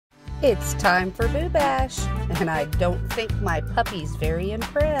It's time for Boo Bash, and I don't think my puppy's very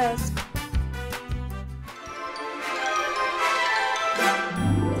impressed.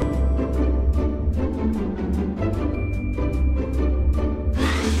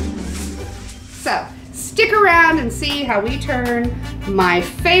 So, stick around and see how we turn my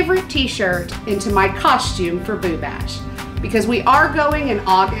favorite t-shirt into my costume for Boo Bash. Because we are going in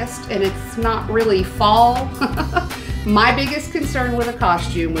August and it's not really fall. My biggest concern with a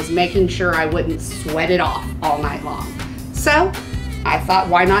costume was making sure I wouldn't sweat it off all night long. So I thought,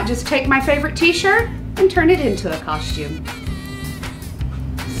 why not just take my favorite t-shirt and turn it into a costume?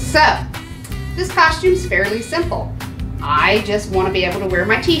 So this costume's fairly simple. I just want to be able to wear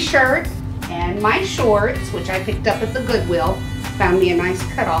my t-shirt and my shorts, which I picked up at the Goodwill. Found me a nice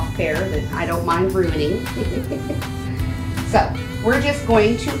cutoff pair that I don't mind ruining. So we're just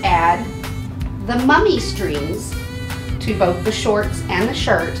going to add the mummy strings to both the shorts and the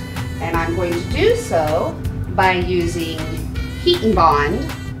shirt, and I'm going to do so by using Heat and Bond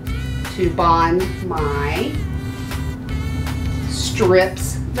to bond my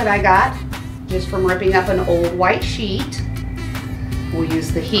strips that I got just from ripping up an old white sheet. We'll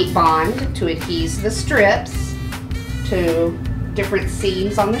use the Heat Bond to adhese the strips to different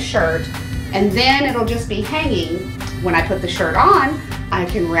seams on the shirt, and then it'll just be hanging. When I put the shirt on, I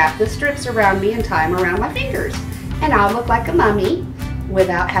can wrap the strips around me and tie them around my fingers, and I'll look like a mummy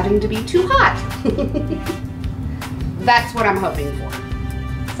without having to be too hot. That's what I'm hoping for.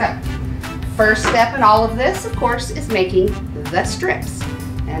 So, first step in all of this, of course, is making the strips.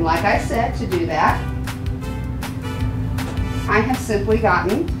 And like I said, to do that, I have simply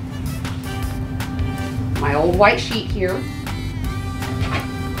gotten my old white sheet here.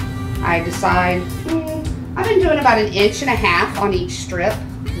 I decide, I've been doing about 1.5 inches on each strip,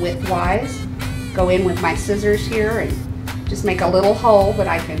 width-wise. Go in with my scissors here and just make a little hole that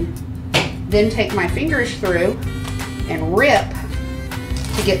I can then take my fingers through and rip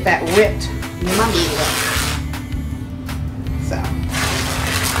to get that ripped mummy look. So,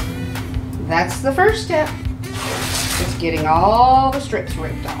 that's the first step. Just getting all the strips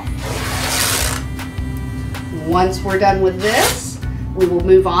ripped off. Once we're done with this, we will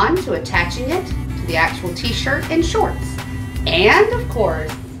move on to attaching it to the actual t-shirt and shorts. And of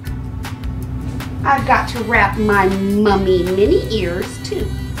course, I've got to wrap my mummy mini ears too.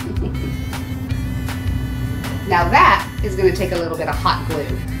 Now that is going to take a little bit of hot glue.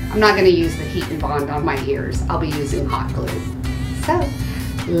 I'm not going to use the Heat and Bond on my ears. I'll be using hot glue. So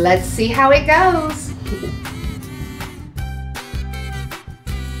let's see how it goes.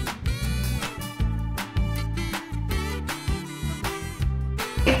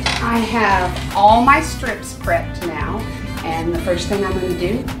 I have all my strips prepped now, and the first thing I'm going to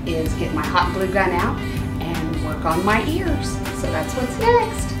do is get my hot glue gun out and work on my ears. So that's what's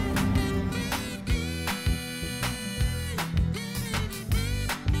next.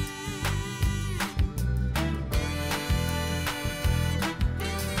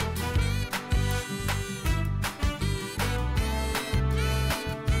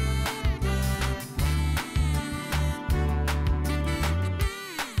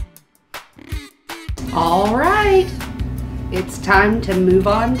 All right, it's time to move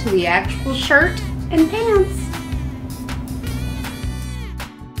on to the actual shirt and pants.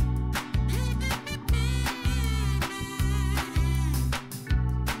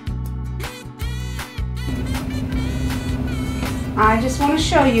 I just want to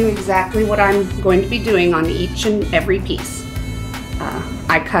show you exactly what I'm going to be doing on each and every piece.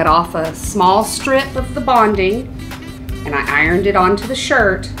 I cut off a small strip of the bonding and I ironed it onto the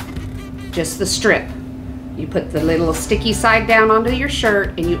shirt, just the strip. You put the little sticky side down onto your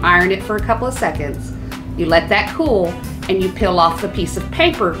shirt and you iron it for a couple of seconds. You let that cool and you peel off the piece of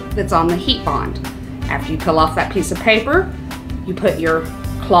paper that's on the Heat Bond. After you peel off that piece of paper, you put your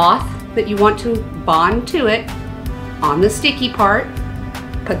cloth that you want to bond to it on the sticky part,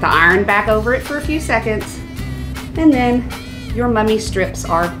 put the iron back over it for a few seconds, and then your mummy strips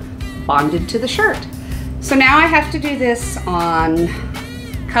are bonded to the shirt. So now I have to do this on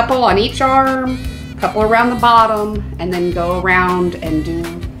a couple on each arm, couple around the bottom, and then go around and do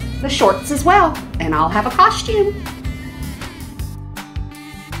the shorts as well, and I'll have a costume.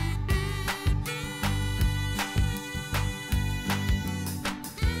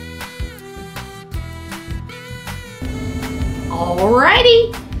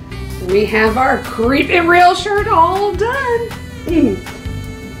 Alrighty, we have our creepy real shirt all done.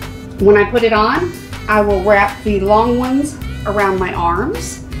 When I put it on, I will wrap the long ones around my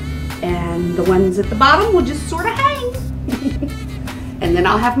arms, and the ones at the bottom will just sort of hang. And then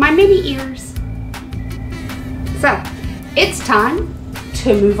I'll have my mini ears. So it's time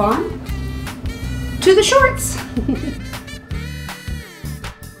to move on to the shorts.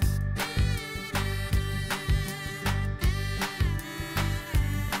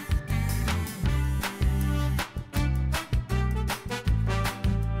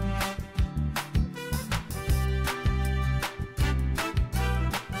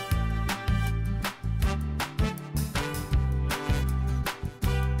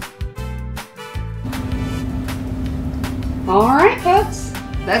 All right, folks,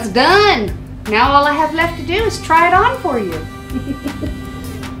 that's done. Now all I have left to do is try it on for you.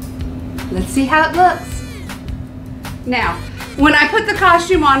 Let's see how it looks. Now, when I put the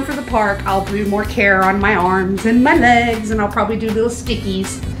costume on for the park, I'll do more care on my arms and my legs, and I'll probably do little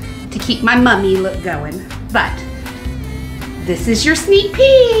stickies to keep my mummy look going. But this is your sneak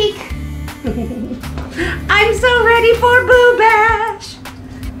peek. I'm so ready for Boo Bash.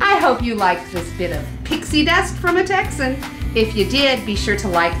 I hope you liked this bit of pixie dust from a Texan. If you did, be sure to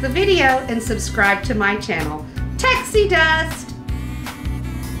like the video and subscribe to my channel, Texie Dust.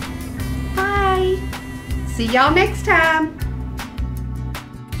 Bye. See y'all next time.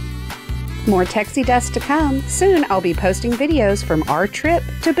 More Texie Dust to come. Soon I'll be posting videos from our trip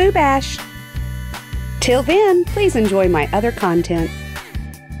to Boo Bash. Till then, please enjoy my other content.